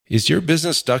Is your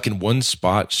business stuck in one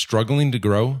spot, struggling to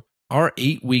grow? Our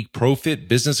 8-week ProFit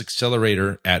Business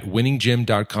Accelerator at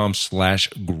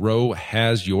winninggym.com/grow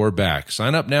has your back.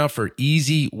 Sign up now for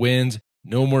easy wins,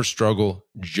 no more struggle,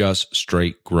 just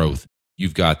straight growth.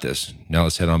 You've got this. Now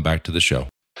let's head on back to the show.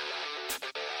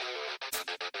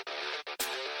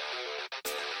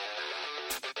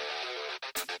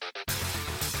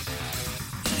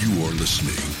 You are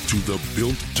listening to the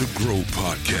Built to Grow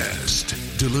podcast,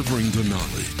 delivering the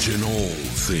knowledge in all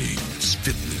things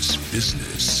fitness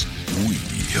business. We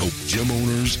help gym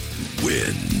owners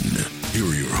win. Here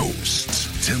are your hosts,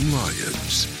 Tim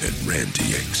Lyons and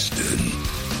Randy Exton.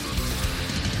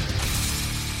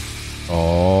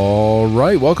 All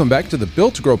right, welcome back to the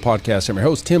Built to Grow podcast. I'm your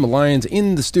host, Tim Lyons,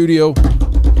 in the studio,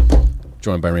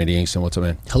 joined by Randy Exton. What's up,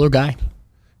 man? Hello, guy.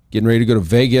 Getting ready to go to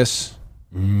Vegas.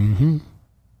 Mm-hmm.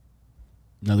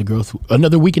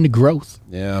 Another weekend of growth.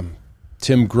 Yeah.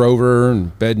 Tim Grover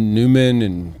and Ben Newman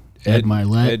and Ed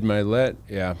Milet. Ed Milet.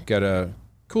 Yeah, got a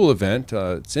cool event.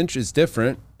 It's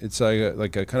different. It's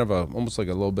like a kind of almost like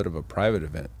a little bit of a private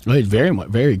event. It's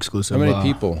very exclusive. How many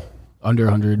people? Under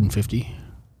 150.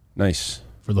 Nice.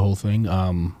 For the whole thing.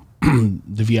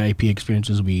 The VIP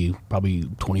experiences will be probably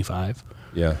 25.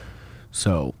 Yeah.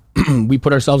 So we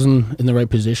put ourselves in the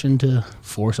right position to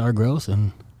force our growth,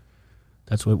 and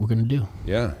that's what we're going to do.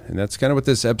 Yeah, and that's kind of what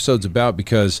this episode's about,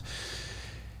 because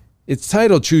it's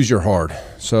titled Choose Your Hard.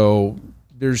 So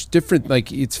there's different,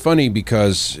 like, it's funny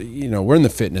because, you know, we're in the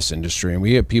fitness industry and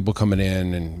we have people coming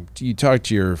in and you talk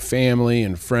to your family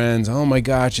and friends. Oh my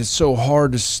gosh, it's so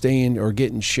hard to stay in or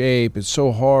get in shape. It's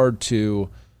so hard to,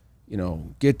 you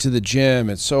know, get to the gym.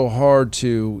 It's so hard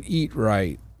to eat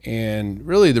right. And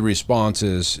really the response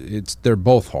is they're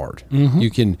both hard.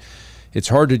 Mm-hmm. It's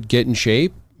hard to get in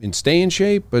shape and stay in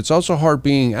shape, but it's also hard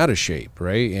being out of shape,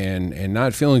 right? And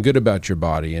not feeling good about your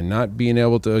body and not being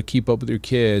able to keep up with your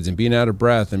kids and being out of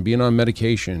breath and being on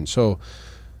medication. So,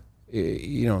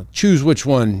 you know, choose which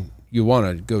one you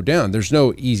want to go down. There's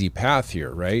no easy path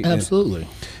here, right? Absolutely.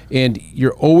 And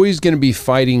you're always going to be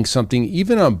fighting something,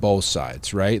 even on both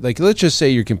sides, right? Like, let's just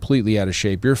say you're completely out of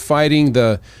shape. You're fighting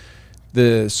the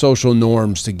social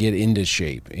norms to get into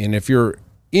shape. And if you're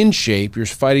in shape, you're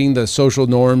fighting the social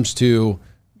norms to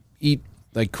eat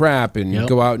like crap and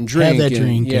go out and drink. Have that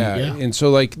drink. Yeah. And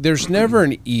so, like, there's never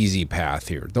an easy path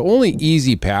here. The only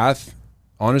easy path,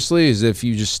 honestly, is if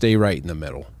you just stay right in the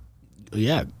middle.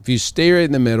 Yeah. If you stay right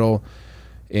in the middle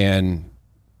and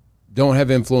don't have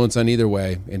influence on either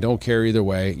way and don't care either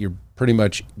way, you're pretty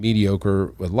much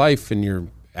mediocre with life and you're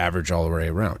average all the way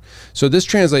around. So this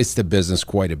translates to business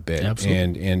quite a bit.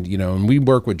 Absolutely. And you know, and we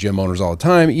work with gym owners all the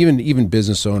time, even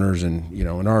business owners, and you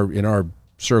know, in our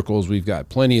circles, we've got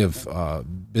plenty of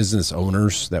business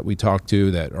owners that we talk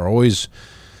to that are always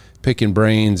picking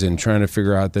brains and trying to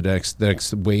figure out the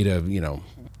next way to, you know,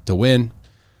 to win.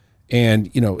 And,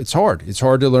 you know, it's hard. It's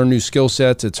hard to learn new skill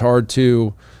sets. It's hard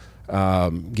to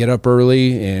get up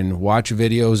early and watch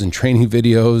videos and training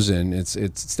videos, and it's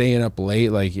staying up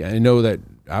late. Like, I know that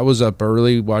I was up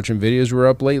early watching videos. We were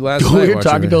up late last night. We were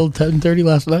talking till 10:30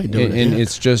 last night. And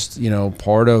it's just, you know,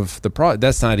 part of the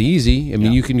that's not easy. I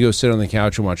mean, you can go sit on the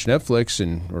couch and watch Netflix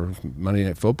or Monday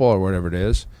Night Football or whatever it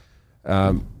is.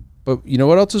 But you know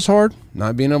what else is hard?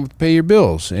 Not being able to pay your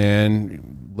bills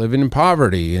and living in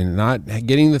poverty and not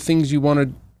getting the things you want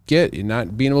to get and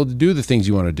not being able to do the things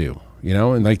you want to do. You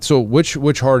know, and like, so which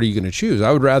hard are you going to choose?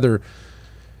 I would rather.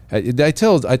 I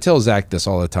tell Zach this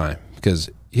all the time, because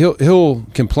he'll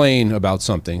complain about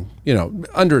something, you know,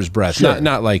 under his breath, Sure.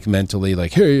 not like mentally,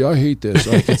 like, hey, I hate this.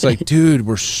 Like, it's like, dude,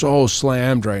 we're so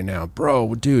slammed right now,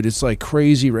 bro. Dude, it's like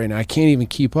crazy right now. I can't even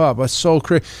keep up. It's so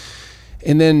crazy.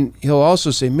 And then he'll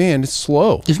also say, man, it's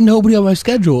slow. There's nobody on my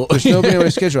schedule. There's nobody on my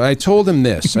schedule. I told him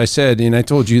this. I said, and I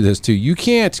told you this too, you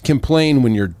can't complain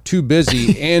when you're too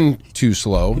busy and too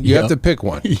slow. You have to pick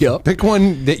one. Yep. Pick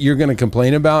one that you're going to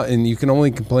complain about, and you can only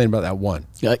complain about that one.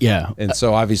 Yeah. And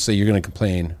so obviously you're going to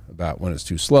complain about when it's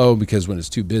too slow, because when it's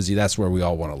too busy, that's where we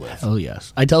all want to live. Oh,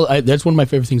 yes. That's one of my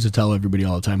favorite things to tell everybody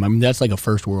all the time. I mean, that's like a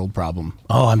first world problem.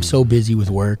 Oh, I'm so busy with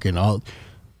work and all.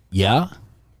 Yeah.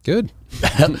 Good.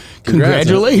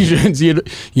 Congratulations. You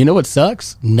know what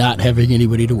sucks? Not having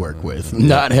anybody to work with,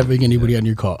 not having anybody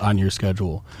on your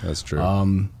schedule. That's true.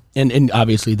 And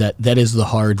obviously that is the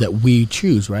hard that we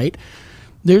choose, right?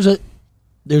 There's a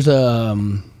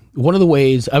one of the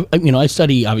ways I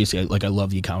study, obviously, like, I love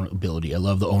the accountability, I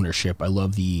love the ownership, I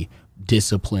love the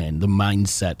discipline, the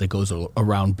mindset that goes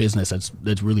around business.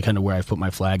 That's really kind of where I've put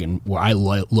my flag, and where I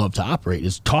love to operate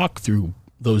is talk through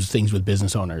those things with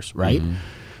business owners, right? Mm-hmm.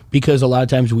 Because a lot of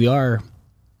times we are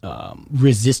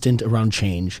resistant around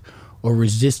change, or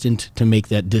resistant to make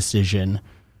that decision,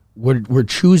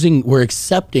 we're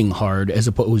accepting hard as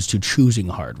opposed to choosing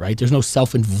hard, right? There's no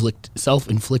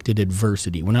self-inflicted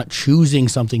adversity. We're not choosing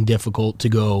something difficult to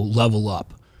go level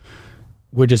up.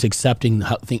 We're just accepting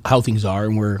how things are,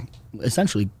 and we're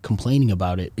essentially complaining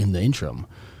about it in the interim.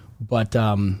 But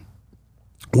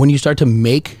when you start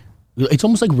to it's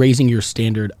almost like raising your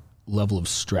standard level of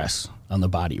stress on the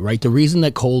body, right? The reason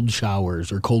that cold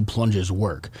showers or cold plunges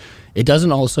work, it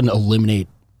doesn't all of a sudden eliminate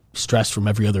stress from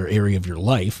every other area of your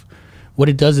life. What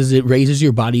it does is it raises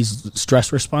your body's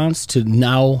stress response to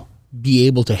now be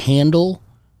able to handle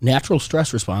natural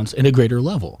stress response at a greater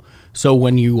level. So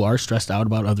when you are stressed out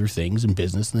about other things in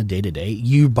business in the day-to-day,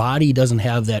 your body doesn't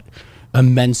have that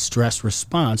immense stress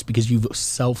response because you've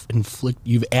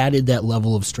added that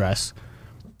level of stress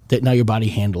that now your body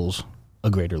handles a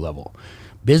greater level.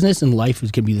 Business and life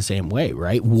can be the same way,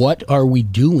 right? What are we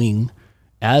doing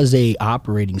as a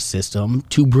operating system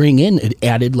to bring in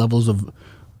added levels of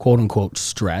quote unquote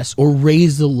stress or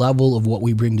raise the level of what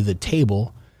we bring to the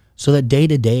table so that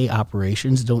day-to-day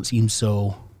operations don't seem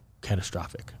so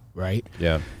catastrophic, right?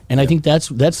 Yeah. And I think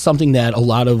that's something that a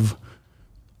lot of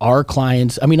our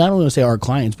clients, I mean, I don't want to say our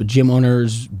clients, but gym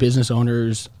owners, business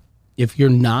owners, if you're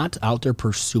not out there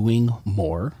pursuing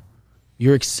more,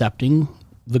 you're accepting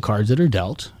the cards that are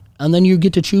dealt, and then you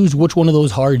get to choose which one of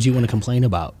those hards you want to complain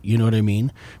about. You know what I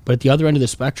mean? But at the other end of the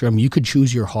spectrum, you could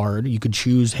choose your hard. You could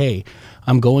choose, hey,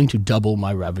 I'm going to double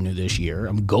my revenue this year.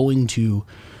 I'm going to,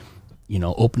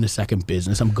 open a second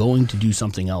business. I'm going to do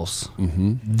something else.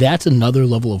 Mm-hmm. That's another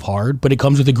level of hard, but it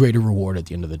comes with a greater reward at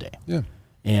the end of the day. Yeah.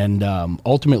 And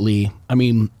ultimately, I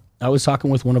mean, I was talking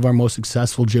with one of our most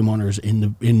successful gym owners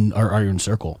in our Iron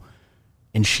Circle.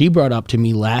 And she brought up to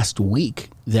me last week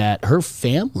that her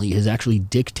family has actually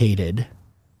dictated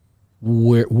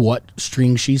what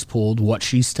strings she's pulled, what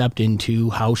she's stepped into,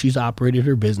 how she's operated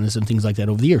her business, and things like that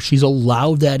over the years. She's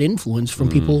allowed that influence from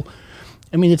people.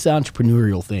 I mean, it's the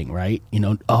entrepreneurial thing, right?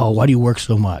 Oh, why do you work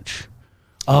so much?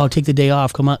 Oh, take the day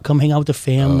off. Come hang out with the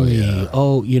family.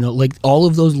 Oh, like all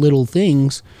of those little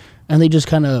things. And they just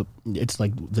kind of, it's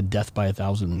like the death by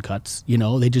 1,000 cuts.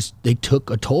 They took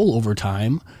a toll over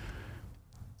time.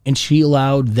 And she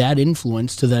allowed that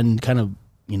influence to then kind of,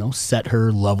 set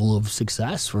her level of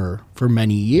success for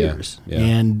many years. Yeah.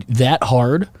 And that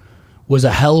hard was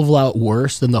a hell of a lot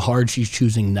worse than the hard she's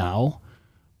choosing now,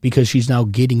 because she's now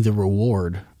getting the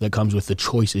reward that comes with the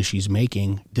choices she's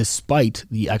making, despite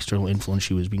the external influence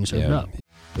she was being served up.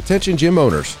 Attention gym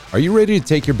owners, are you ready to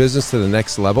take your business to the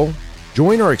next level?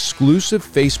 Join our exclusive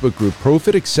Facebook group,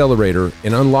 Profit Accelerator,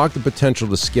 and unlock the potential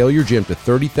to scale your gym to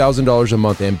 $30,000 a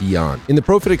month and beyond. In the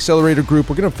Profit Accelerator group,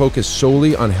 we're going to focus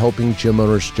solely on helping gym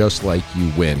owners just like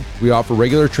you win. We offer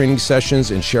regular training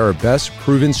sessions and share our best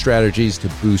proven strategies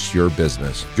to boost your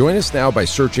business. Join us now by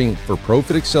searching for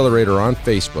Profit Accelerator on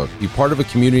Facebook. Be part of a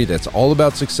community that's all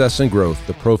about success and growth,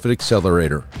 the Profit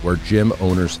Accelerator, where gym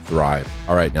owners thrive.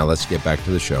 All right, now let's get back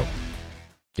to the show.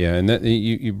 Yeah, and that,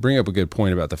 you bring up a good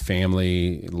point about the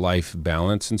family life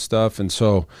balance and stuff. And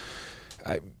so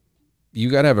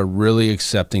you got to have a really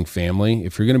accepting family.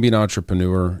 If you're going to be an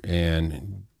entrepreneur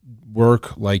and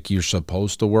work like you're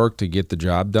supposed to work to get the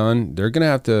job done, they're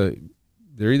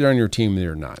either on your team or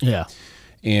they're not. Yeah.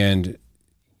 And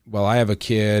while I have a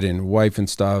kid and wife and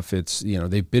stuff, it's,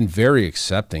 they've been very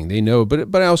accepting. They know,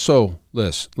 but I also,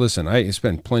 listen, I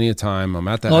spend plenty of time. I'm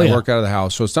at that. I work out of the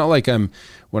house. So it's not like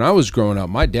when I was growing up,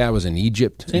 my dad was in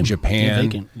Egypt and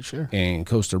Japan and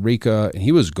Costa Rica, and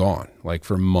he was gone like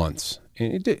for months.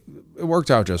 And it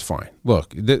worked out just fine.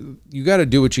 Look, you got to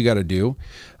do what you got to do.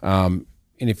 And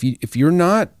if you're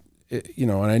not,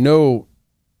 and I know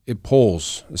it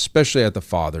pulls, especially at the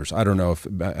fathers. I don't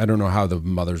know how the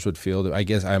mothers would feel. I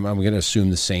guess I'm going to assume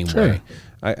the same way.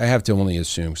 I have to only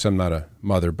assume because I'm not a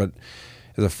mother, but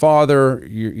as a father,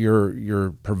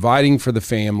 you're providing for the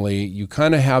family. You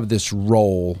kind of have this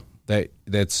role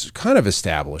that's kind of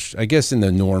established, I guess, in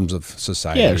the norms of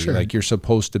society. Yeah, sure. Like you're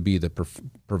supposed to be the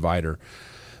provider.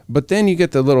 But then you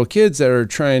get the little kids that are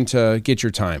trying to get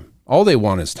your time. All they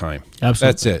want is time. Absolutely.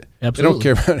 That's it. Absolutely. They don't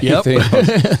care about anything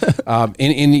else.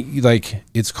 And like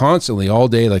it's constantly all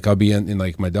day. Like I'll be in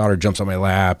like my daughter jumps on my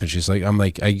lap and she's like, I'm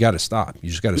like, I got to stop. You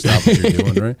just got to stop what you're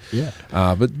doing, right?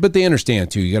 Yeah. But they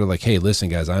understand too. You got to like, hey, listen,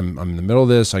 guys, I'm in the middle of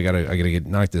this. I gotta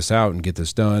knock this out and get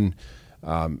this done.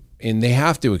 And they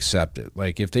have to accept it.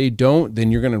 Like if they don't,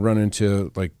 then you're going to run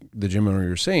into like the gym owner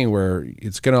you're saying, where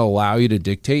it's going to allow you to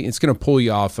dictate. It's going to pull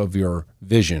you off of your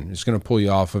vision. It's going to pull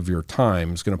you off of your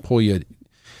time. It's going to pull you,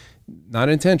 not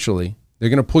intentionally, they're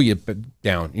going to pull you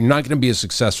down. You're not going to be as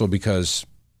successful because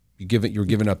you're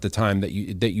giving up the time that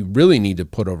you really need to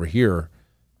put over here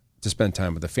to spend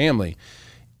time with the family.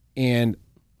 And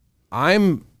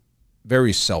I'm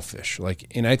very selfish.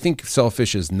 And I think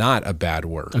selfish is not a bad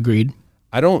word. Agreed.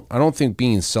 I don't think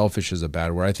being selfish is a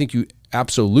bad word. I think you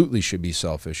absolutely should be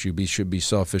selfish. You should be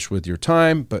selfish with your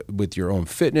time, but with your own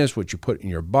fitness, what you put in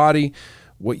your body,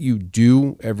 what you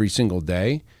do every single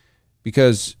day.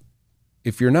 Because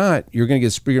if you're not, you're going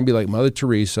to be like Mother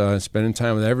Teresa and spending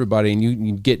time with everybody, and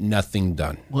you get nothing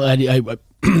done. Well,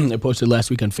 I posted last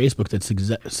week on Facebook that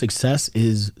success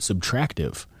is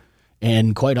subtractive.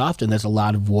 And quite often that's a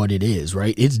lot of what it is,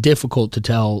 right? It's difficult to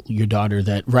tell your daughter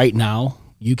that right now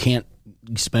you can't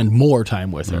spend more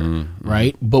time with her,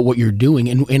 right? But what you're doing,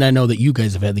 and I know that you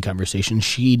guys have had the conversation,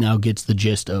 she now gets the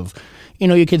gist of,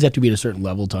 your kids have to be at a certain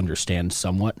level to understand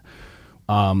somewhat.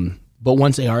 But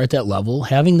once they are at that level,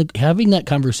 having that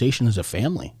conversation as a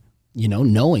family,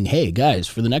 knowing, hey, guys,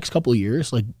 for the next couple of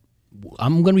years, like,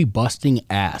 I'm going to be busting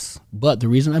ass. But the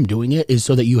reason I'm doing it is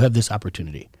so that you have this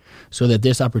opportunity, so that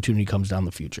this opportunity comes down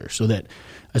the future, so that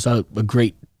I saw a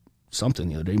great something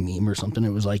the other day, meme or something.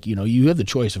 It was like, you have the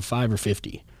choice of 5 or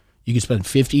 50. You can spend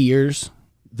 50 years,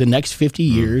 the next 50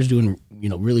 years doing,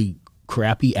 really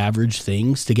crappy average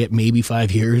things to get maybe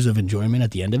 5 years of enjoyment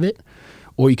at the end of it.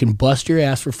 Or you can bust your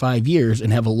ass for 5 years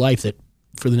and have a life that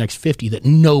for the next 50 that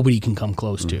nobody can come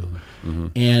close to.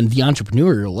 And the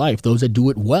entrepreneurial life, those that do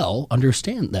it well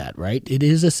understand that, right? It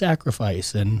is a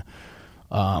sacrifice. And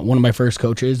one of my first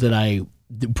coaches that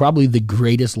probably the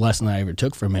greatest lesson I ever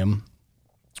took from him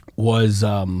was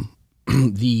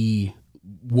the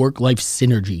work-life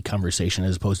synergy conversation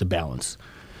as opposed to balance.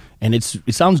 And it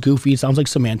sounds goofy, it sounds like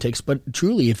semantics, but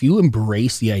truly, if you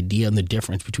embrace the idea and the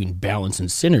difference between balance and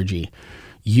synergy,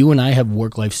 you and I have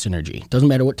work-life synergy. Doesn't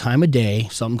matter what time of day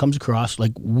something comes across,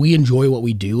 like, we enjoy what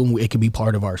we do, and it can be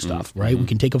part of our stuff, right? We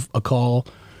can take a call,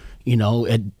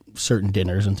 at certain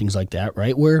dinners and things like that,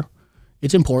 right? Where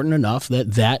it's important enough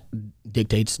that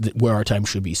dictates where our time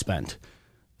should be spent.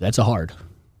 That's a hard.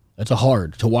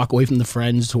 To walk away from the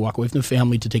friends, to walk away from the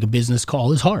family, to take a business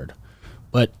call is hard.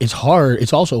 But it's hard.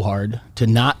 It's also hard to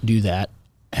not do that,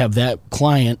 have that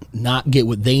client not get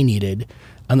what they needed,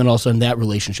 and then all of a sudden that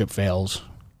relationship fails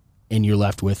and you're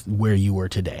left with where you were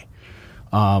today.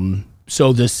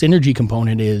 So the synergy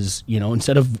component is,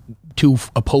 instead of two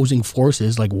opposing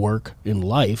forces like work and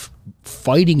life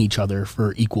fighting each other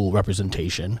for equal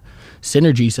representation,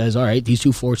 synergy says, all right, these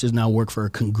two forces now work for a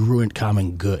congruent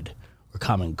common good or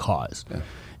common cause. Yeah.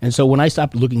 And so when I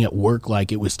stopped looking at work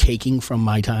like it was taking from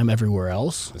my time everywhere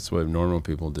else. That's what normal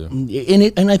people do.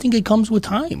 And I think it comes with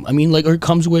time. I mean, or it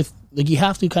comes with, you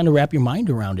have to kind of wrap your mind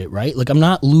around it, right? Like, I'm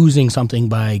not losing something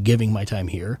by giving my time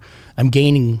here. I'm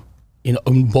gaining in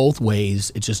both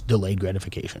ways. It's just delayed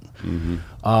gratification.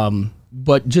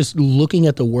 But just looking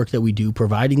at the work that we do,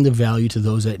 providing the value to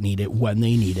those that need it when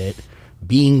they need it,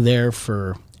 being there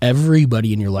for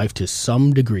everybody in your life to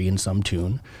some degree in some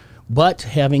tune, but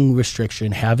having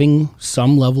restriction, having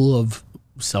some level of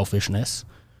selfishness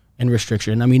and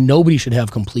restriction. I mean, nobody should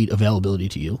have complete availability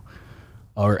to you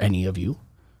or any of you.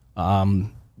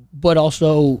 But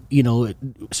also,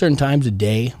 certain times a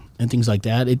day and things like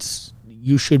that,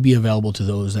 you should be available to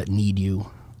those that need you,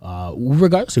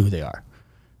 regardless of who they are.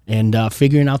 And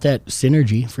figuring out that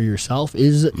synergy for yourself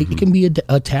it can be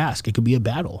a task. It could be a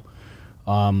battle.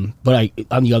 But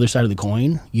on the other side of the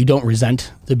coin, you don't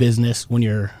resent the business when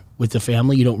you're with the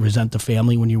family. You don't resent the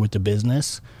family when you're with the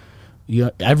business.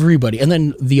 Everybody, and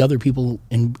then the other people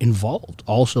involved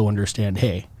also understand,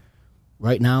 hey,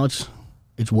 right now it's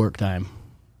work time,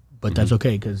 but that's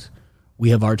okay because we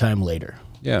have our time later.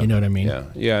 Yeah, you know what I mean.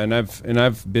 Yeah. And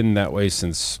I've been that way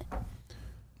since,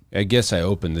 I guess, I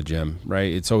opened the gym.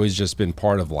 Right, it's always just been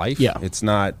part of life. Yeah, it's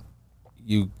not.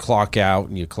 You clock out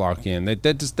and you clock in.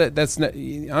 That's not,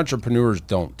 entrepreneurs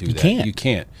don't do that. You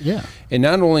can't. Yeah. And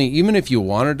not only, even if you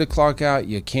wanted to clock out,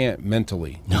 you can't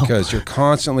mentally because you're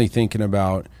constantly thinking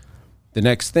about the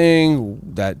next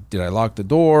thing. Did I lock the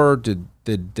door? Did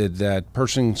that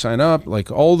person sign up?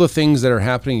 Like, all the things that are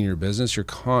happening in your business,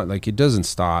 it doesn't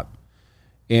stop.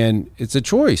 And it's a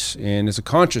choice, and it's a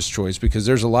conscious choice because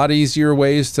there's a lot of easier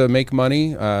ways to make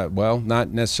money. Well,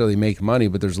 not necessarily make money,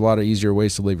 but there's a lot of easier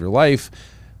ways to live your life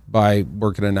by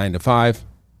working a 9 to 5.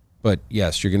 But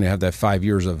yes, you're going to have that 5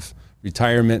 years of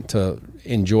retirement to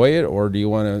enjoy it, or do you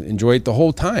want to enjoy it the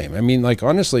whole time? I mean,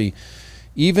 honestly,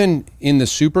 even in the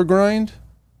super grind,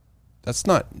 that's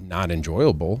not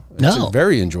enjoyable. It's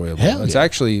very enjoyable. It's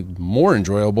actually more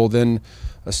enjoyable than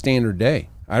a standard day.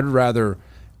 I'd rather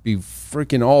be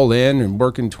freaking all in and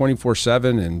working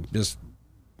 24/7 and just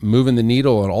moving the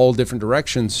needle in all different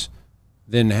directions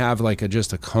than have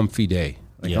just a comfy day.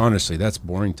 Honestly, that's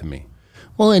boring to me.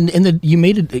 Well, and you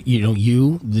made it.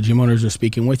 The gym owners are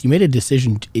speaking with. You made a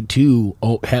decision to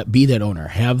be that owner,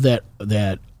 have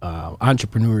that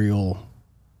entrepreneurial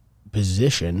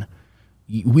position.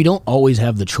 We don't always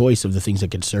have the choice of the things that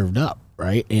get served up,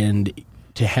 right? And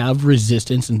to have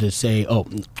resistance and to say, "Oh,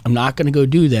 I'm not going to go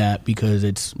do that because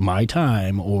it's my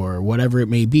time," or whatever it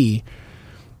may be.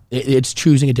 It's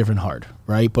choosing a different hard,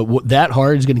 right? But that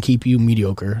hard is going to keep you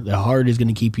mediocre. The hard is going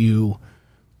to keep you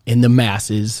in the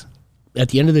masses. At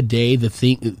the end of the day, the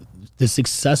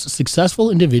successful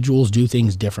individuals do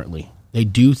things differently. They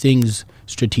do things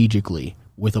strategically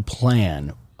with a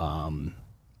plan,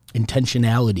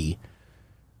 intentionality.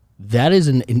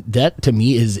 That to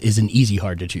me is an easy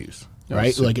hard to choose,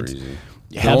 right? Like it's easy.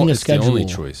 Having a schedule. The only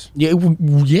choice.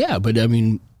 Yeah, but I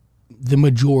mean, the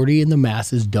majority and the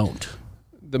masses don't.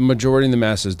 The majority of the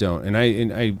masses don't. And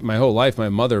I my whole life, my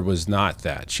mother was not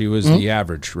that. She was the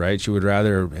average, right? She would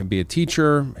rather be a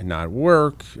teacher and not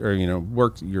work, or,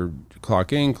 work your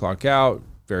clock in, clock out,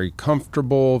 very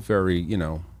comfortable, very,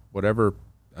 whatever.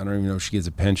 I don't even know if she gets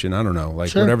a pension. I don't know.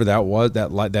 Like whatever that was,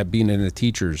 that being in a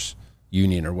teacher's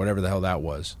union or whatever the hell that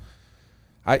was.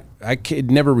 I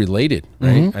never related,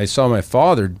 right? I saw my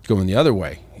father going the other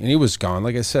way, and he was gone.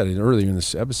 Like I said earlier in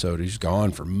this episode, he's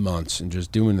gone for months and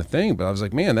just doing the thing. But I was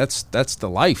like, man, that's the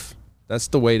life. That's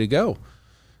the way to go,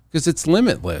 because it's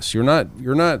limitless. You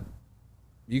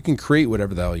can create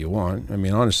whatever the hell you want. I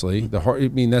mean, honestly,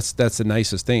 that's the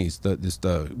nicest thing.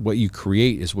 What you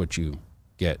create is what you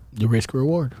get. The risk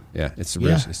reward. Yeah, it's the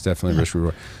risk. It's definitely risk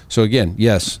reward. So again,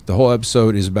 yes, the whole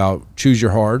episode is about choose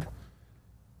your hard.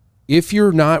 If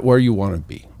you're not where you want to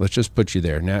be, let's just put you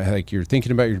there. Now, like you're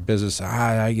thinking about your business,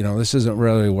 this isn't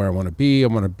really where I want to be. I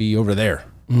want to be over there.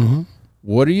 Mm-hmm.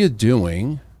 What are you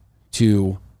doing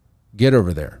to get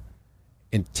over there?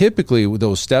 And typically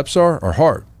those steps are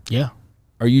hard. Yeah.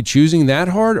 Are you choosing that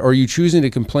hard, or are you choosing to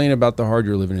complain about the hard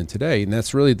you're living in today? And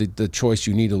that's really the choice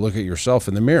you need to look at yourself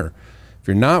in the mirror. If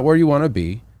you're not where you want to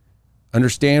be,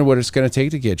 understand what it's going to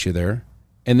take to get you there.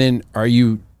 And then are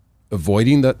you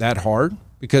avoiding that hard?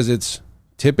 Because it's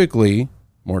typically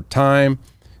more time,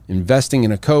 investing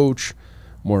in a coach,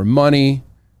 more money,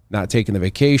 not taking the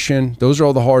vacation. Those are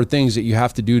all the hard things that you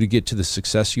have to do to get to the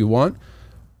success you want.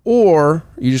 Or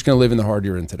you're just going to live in the hard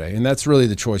you're in today. And that's really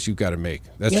the choice you've got to make.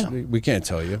 We can't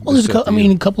tell you. Well, there's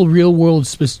a couple of real world,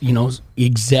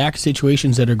 exact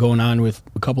situations that are going on with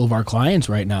a couple of our clients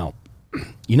right now.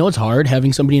 It's hard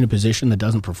having somebody in a position that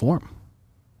doesn't perform.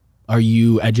 Are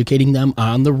you educating them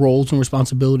on the roles and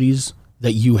responsibilities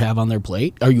that you have on their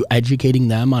plate? Are you educating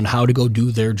them on how to go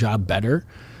do their job better?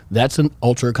 That's an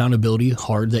ultra accountability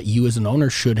hard that you as an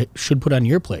owner should put on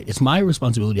your plate. It's my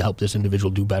responsibility to help this individual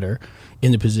do better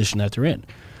in the position that they're in.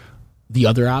 The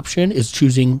other option is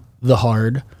choosing the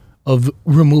hard of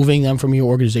removing them from your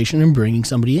organization and bringing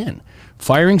somebody in.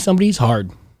 Firing somebody is hard.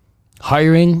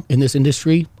 Hiring in this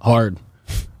industry, hard.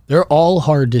 They're all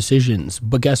hard decisions,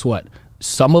 but guess what?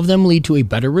 Some of them lead to a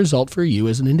better result for you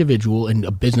as an individual and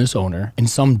a business owner, and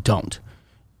some don't.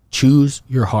 Choose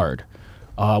your hard.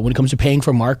 When it comes to paying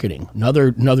for marketing,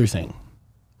 another thing.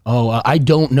 I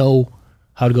don't know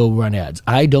how to go run ads.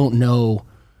 I don't know.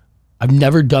 I've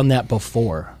never done that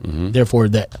before. Mm-hmm. Therefore,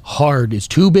 that hard is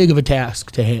too big of a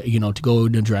task to go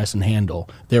and address and handle.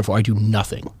 Therefore, I do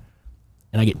nothing,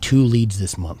 and I get 2 leads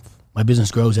this month. My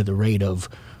business grows at the rate of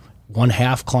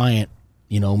 1/2 client.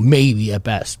 Maybe at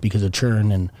best because of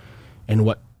churn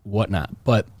and whatnot.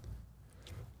 But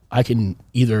I can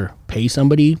either pay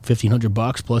somebody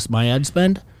 $1,500 plus my ad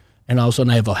spend, and all of a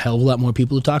sudden I have a hell of a lot more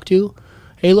people to talk to.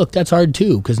 Hey, look, that's hard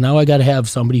too, because now I got to have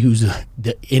somebody who's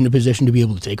in a position to be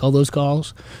able to take all those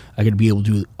calls. I got to be able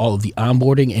to do all of the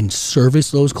onboarding and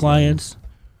service those clients.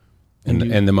 And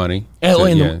the money.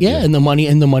 And the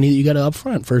money that you got to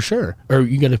upfront for sure, or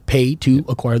you got to pay to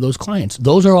acquire those clients.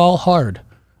 Those are all hard.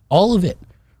 All of it.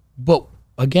 But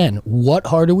again, what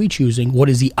hard are we choosing? What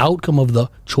is the outcome of the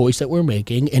choice that we're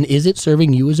making? And is it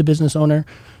serving you as a business owner,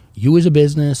 you as a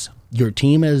business, your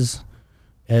team as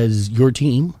your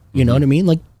team? You know what I mean?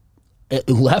 Like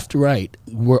left, right,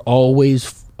 we're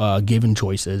always given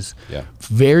choices. Yeah.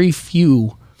 Very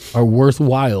few are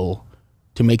worthwhile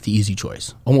to make the easy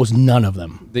choice. Almost none of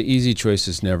them. The easy choice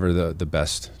is never the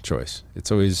best choice.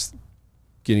 It's always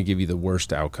going to give you the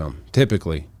worst outcome,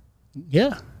 typically.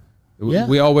 Yeah.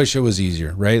 We all wish it was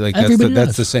easier, right? Like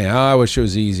that's the saying. I wish it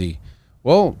was easy.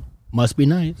 Well, must be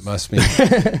nice. Must be.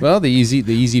 Well, the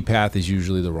easy path is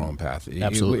usually the wrong path.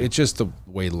 Absolutely. It's just the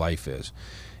way life is.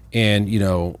 And,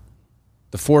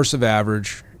 the force of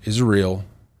average is real.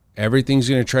 Everything's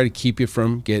going to try to keep you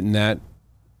from getting that,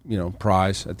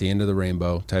 prize at the end of the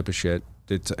rainbow type of shit.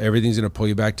 Everything's going to pull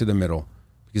you back to the middle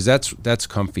because that's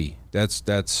comfy. That's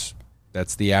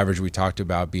the average we talked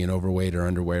about, being overweight or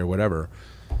underweight or whatever.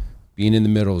 Being in the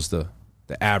middle is the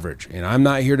average. And I'm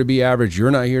not here to be average.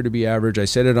 You're not here to be average. I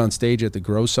said it on stage at the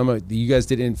Grow Summit. You guys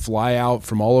didn't fly out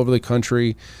from all over the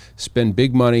country, spend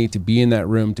big money to be in that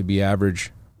room to be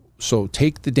average. So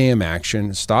take the damn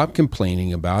action. Stop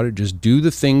complaining about it. Just do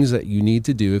the things that you need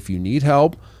to do. If you need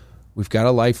help, we've got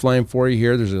a lifeline for you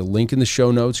here. There's a link in the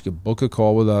show notes. You can book a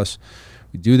call with us.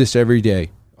 We do this every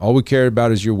day. All we care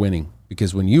about is you're winning,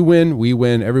 because when you win, we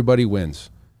win. Everybody wins.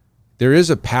 There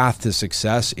is a path to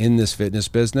success in this fitness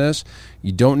business.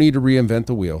 You don't need to reinvent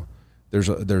the wheel.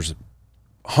 There's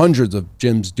hundreds of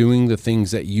gyms doing the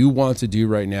things that you want to do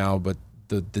right now, but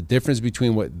the difference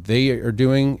between what they are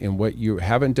doing and what you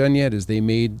haven't done yet is they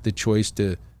made the choice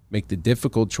to make the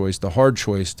difficult choice, the hard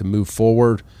choice, to move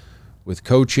forward with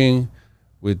coaching,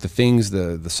 with the things,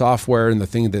 the software and the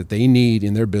thing that they need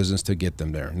in their business to get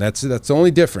them there. And that's the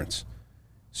only difference.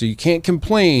 So you can't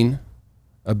complain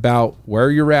about where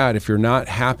you're at if you're not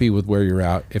happy with where you're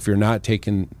at, if you're not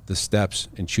taking the steps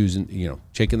and choosing,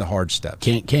 taking the hard steps.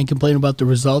 Can't complain about the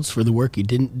results for the work you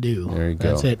didn't do. There you go.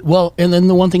 That's it. Well, and then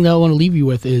the one thing that I want to leave you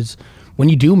with is, when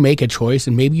you do make a choice,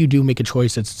 and maybe you do make a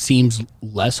choice that seems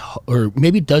less, or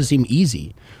maybe it does seem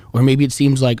easy, or maybe it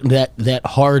seems like that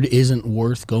hard isn't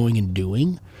worth going and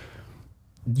doing,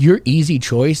 your easy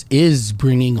choice is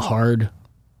bringing hard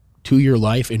to your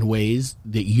life in ways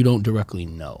that you don't directly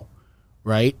know.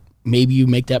 Right? Maybe you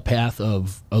make that path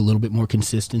of a little bit more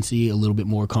consistency, a little bit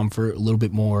more comfort, a little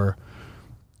bit more,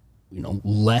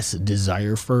 less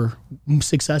desire for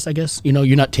success, I guess.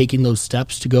 You're not taking those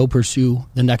steps to go pursue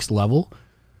the next level.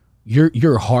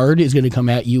 Your hard is going to come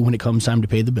at you when it comes time to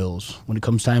pay the bills, when it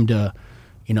comes time to,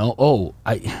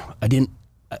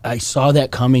 I saw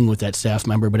that coming with that staff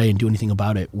member, but I didn't do anything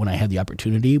about it when I had the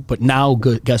opportunity. But now,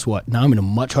 guess what? Now I'm in a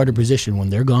much harder position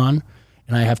when they're gone.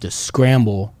 And I have to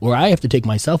scramble, or I have to take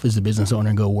myself as a business owner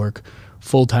and go work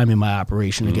full-time in my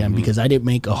operation again, because I didn't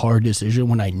make a hard decision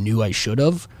when I knew I should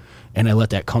have, and I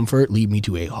let that comfort lead me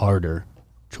to a harder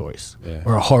choice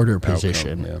or a harder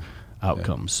position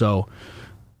outcome. So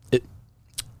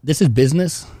this is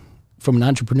business from an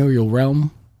entrepreneurial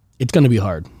realm. It's going to be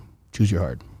hard. Choose your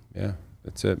hard. Yeah,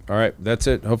 that's it. All right, that's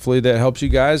it. Hopefully that helps you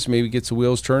guys. Maybe gets the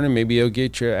wheels turning. Maybe it'll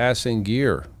get your ass in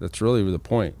gear. That's really the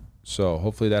point. So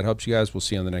hopefully that helps you guys. We'll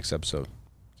see you on the next episode.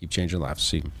 Keep changing lives.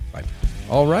 See you. Bye.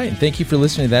 All right. And thank you for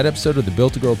listening to that episode of the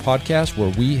Built to Grow podcast,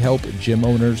 where we help gym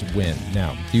owners win.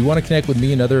 Now, do you want to connect with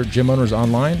me and other gym owners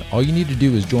online? All you need to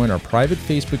do is join our private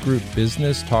Facebook group,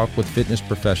 Business Talk with Fitness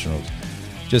Professionals.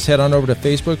 Just head on over to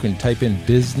Facebook and type in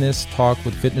Business Talk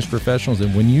with Fitness Professionals.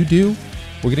 And when you do,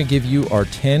 we're going to give you our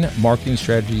 10 marketing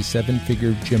strategies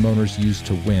 7-figure gym owners use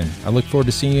to win. I look forward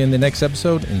to seeing you in the next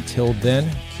episode. Until then,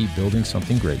 keep building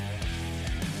something great.